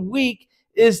being weak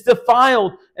is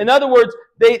defiled. In other words,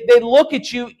 they look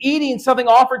at you eating something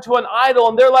offered to an idol,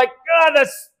 and they're like, God,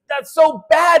 that's so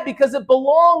bad because it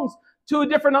belongs to a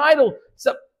different idol.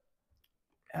 So,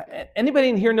 anybody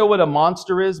in here know what a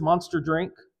Monster is? Monster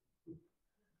drink?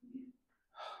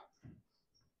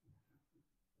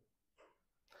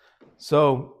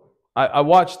 So I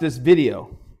watched this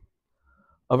video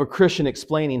of a Christian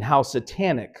explaining how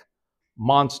satanic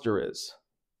Monster is.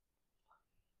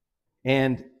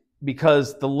 And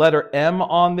because the letter M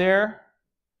on there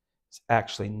is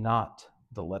actually not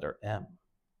the letter M.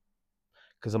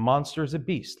 Because a monster is a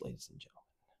beast, ladies and gentlemen.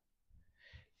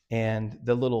 And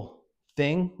the little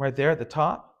thing right there at the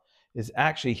top is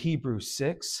actually Hebrews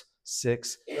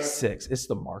 6:6:6. It's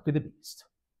the mark of the beast.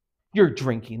 You're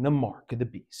drinking the mark of the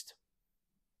beast.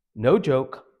 No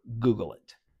joke. Google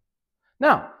it.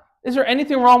 Now, is there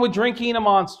anything wrong with drinking a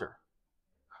Monster?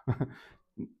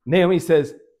 Naomi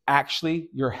says, actually,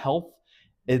 your health,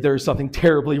 there's something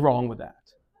terribly wrong with that.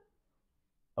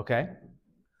 Okay?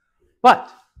 But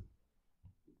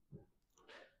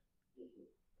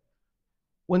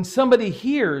when somebody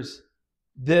hears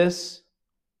this,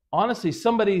 honestly,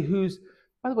 somebody who's,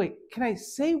 by the way, can I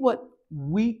say what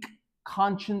weak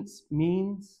conscience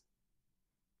means?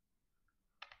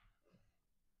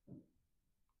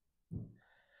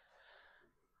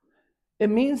 It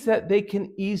means that they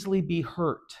can easily be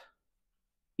hurt,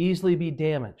 easily be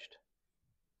damaged.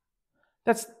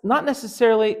 That's not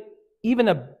necessarily even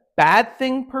a bad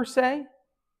thing per se.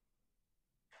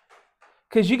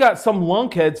 Because you got some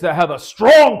lunkheads that have a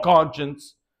strong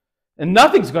conscience and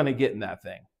nothing's going to get in that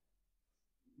thing.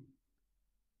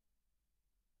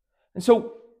 And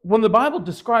so when the Bible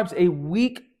describes a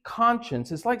weak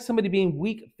conscience, it's like somebody being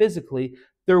weak physically.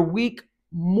 They're weak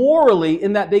morally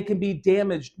in that they can be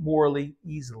damaged morally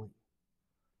easily.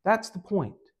 That's the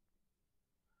point.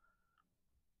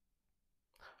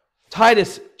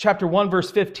 Titus chapter 1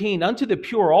 verse 15, unto the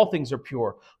pure all things are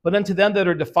pure, but unto them that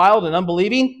are defiled and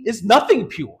unbelieving is nothing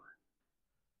pure.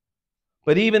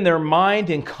 But even their mind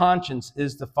and conscience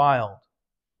is defiled.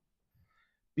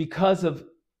 Because of,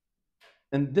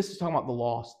 and this is talking about the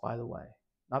lost, by the way,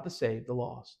 not the saved, the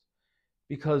lost.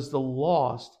 Because the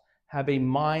lost have a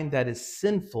mind that is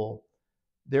sinful,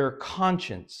 their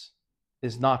conscience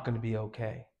is not going to be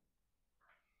okay.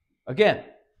 Again,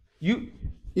 you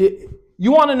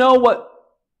want to know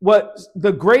what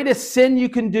the greatest sin you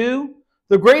can do?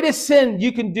 The greatest sin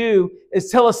you can do is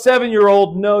tell a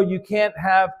 7-year-old, no, you can't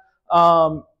have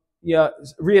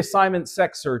reassignment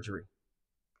sex surgery.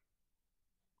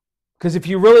 Because if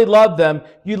you really love them,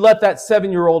 you let that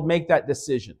 7-year-old make that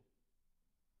decision.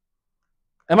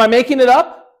 Am I making it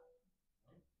up?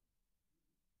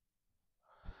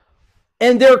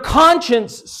 And their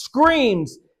conscience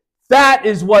screams, that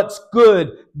is what's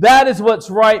good. That is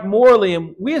what's right morally.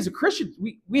 And we as a Christian,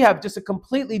 we have just a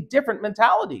completely different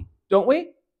mentality, don't we?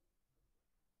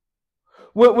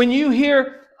 When you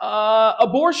hear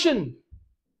abortion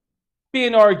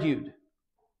being argued,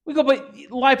 we go, but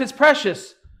life is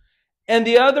precious. And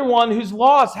the other one who's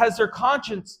lost has their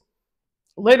conscience.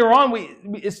 Later on,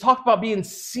 it's talked about being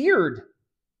seared.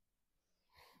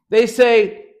 They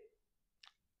say,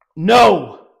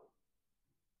 no.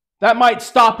 That might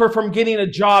stop her from getting a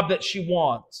job that she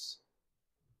wants.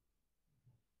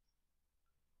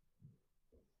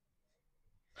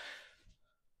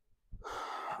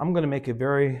 I'm going to make a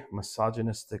very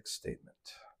misogynistic statement.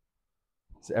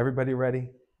 Is everybody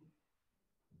ready?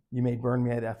 You may burn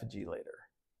me at effigy later.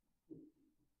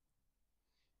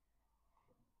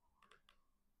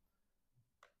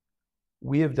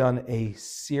 We have done a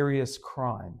serious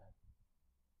crime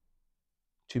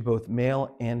to both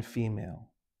male and female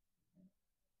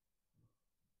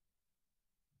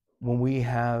when we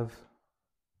have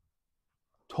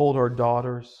told our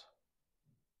daughters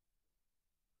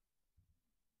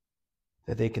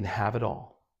that they can have it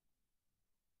all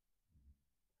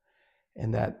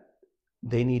and that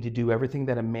they need to do everything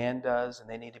that a man does, and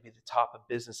they need to be the top of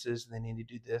businesses, and they need to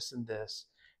do this and this,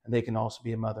 and they can also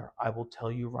be a mother. I will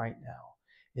tell you right now,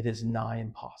 it is nigh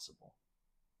impossible.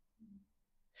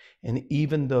 And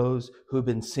even those who have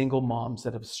been single moms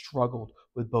that have struggled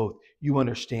with both, you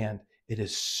understand it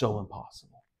is so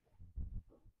impossible.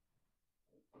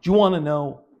 Do you want to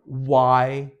know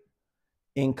why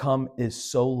income is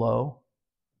so low?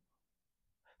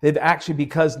 They've actually,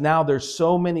 because now there's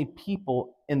so many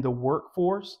people in the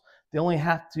workforce, they only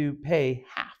have to pay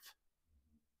half.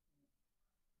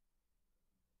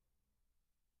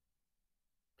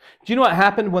 Do you know what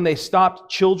happened when they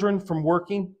stopped children from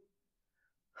working?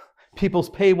 People's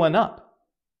pay went up.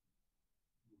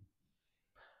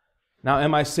 Now,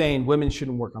 am I saying women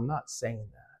shouldn't work? I'm not saying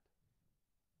that.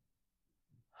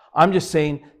 I'm just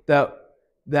saying that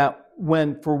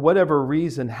when, for whatever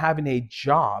reason, having a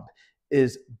job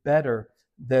is better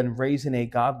than raising a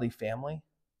godly family,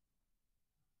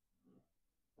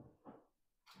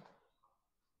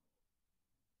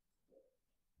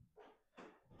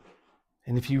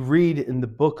 and if you read in the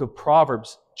book of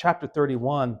Proverbs, chapter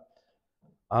 31,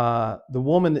 the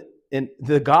woman,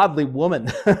 the godly woman,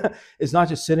 is not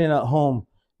just sitting at home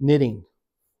knitting.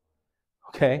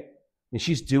 Okay? I mean,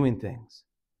 she's doing things.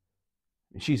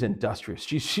 She's industrious.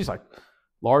 She's like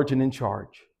large and in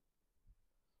charge.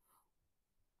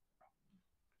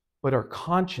 But her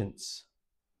conscience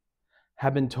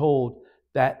have been told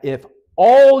that if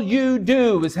all you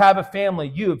do is have a family,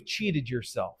 you have cheated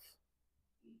yourself.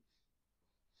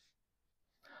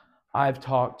 I've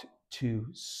talked to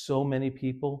so many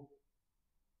people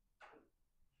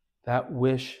that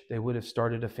wish they would have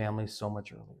started a family so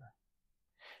much earlier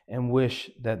and wish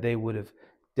that they would have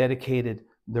dedicated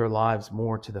their lives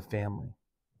more to the family.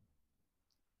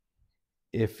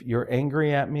 If you're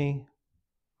angry at me,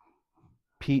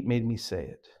 Pete made me say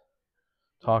it.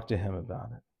 Talk to him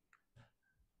about it.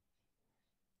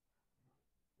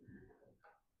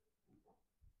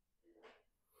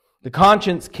 The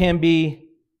conscience can be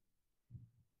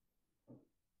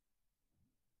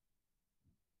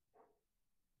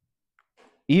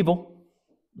evil.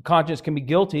 The conscience can be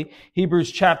guilty.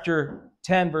 Hebrews chapter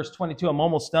 10, verse 22. I'm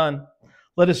almost done.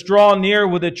 Let us draw near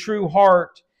with a true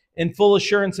heart in full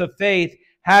assurance of faith,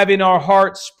 having our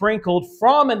hearts sprinkled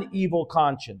from an evil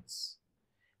conscience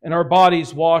and our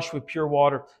bodies washed with pure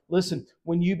water. Listen,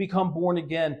 when you become born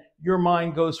again, your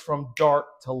mind goes from dark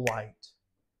to light.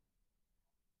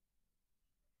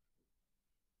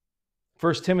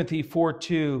 1 Timothy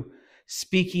 4:2,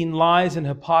 speaking lies and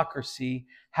hypocrisy,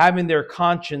 having their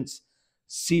conscience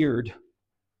seared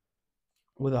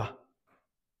with a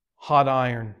hot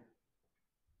iron.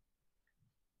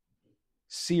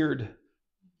 Seared.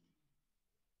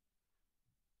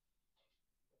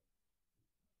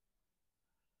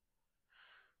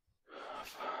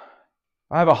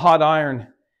 I have a hot iron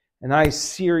and I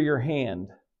sear your hand.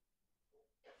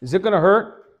 Is it going to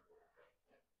hurt?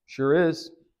 Sure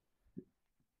is.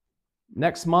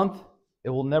 Next month, it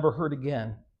will never hurt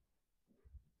again.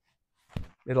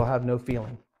 It'll have no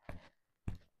feeling.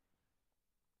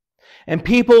 And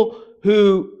people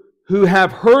who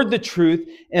have heard the truth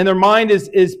and their mind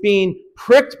is being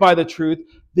pricked by the truth,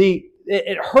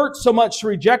 it hurts so much to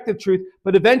reject the truth,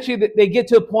 but eventually they get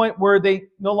to a point where they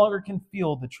no longer can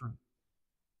feel the truth.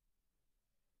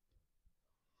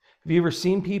 Have you ever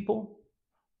seen people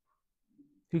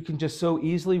who can just so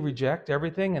easily reject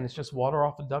everything and it's just water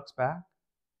off a duck's back?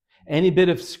 Any bit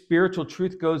of spiritual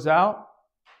truth goes out.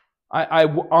 I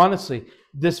honestly,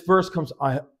 this verse comes,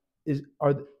 are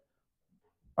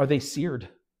they seared?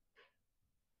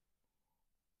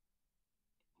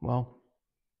 Well,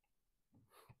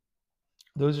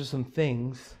 those are some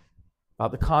things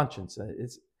about the conscience.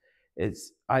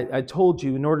 I told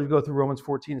you, in order to go through Romans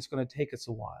 14, it's going to take us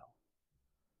a while.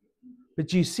 But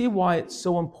do you see why it's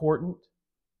so important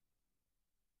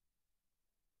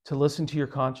to listen to your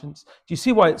conscience? Do you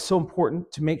see why it's so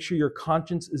important to make sure your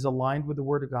conscience is aligned with the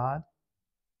Word of God?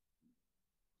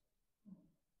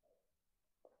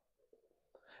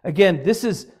 Again, this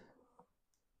is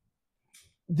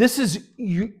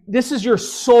your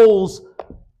soul's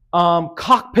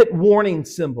cockpit warning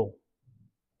symbol.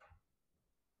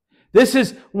 This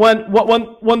is when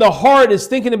the heart is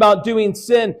thinking about doing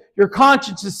sin, your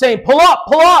conscience is saying, pull up,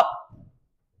 pull up.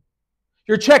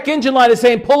 Your check engine light is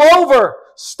saying, pull over,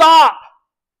 stop.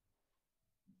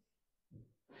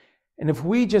 And if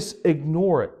we just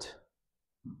ignore it,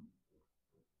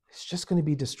 it's just going to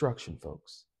be destruction,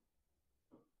 folks.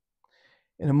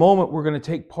 In a moment, we're going to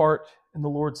take part in the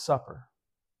Lord's Supper.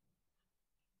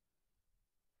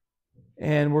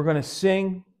 And we're going to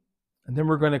sing, and then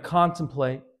we're going to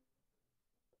contemplate.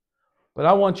 But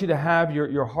I want you to have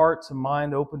your hearts and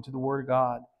mind open to the Word of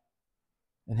God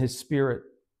and His Spirit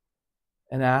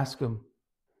and ask Him,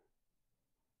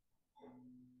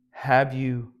 have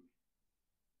you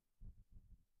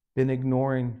been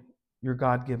ignoring your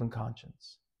God-given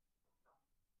conscience?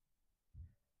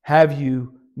 Have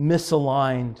you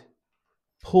misaligned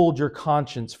pulled your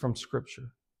conscience from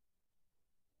Scripture?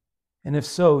 And if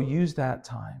so, use that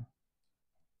time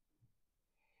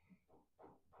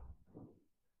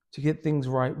to get things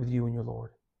right with you and your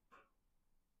Lord.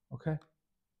 Okay?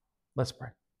 Let's pray.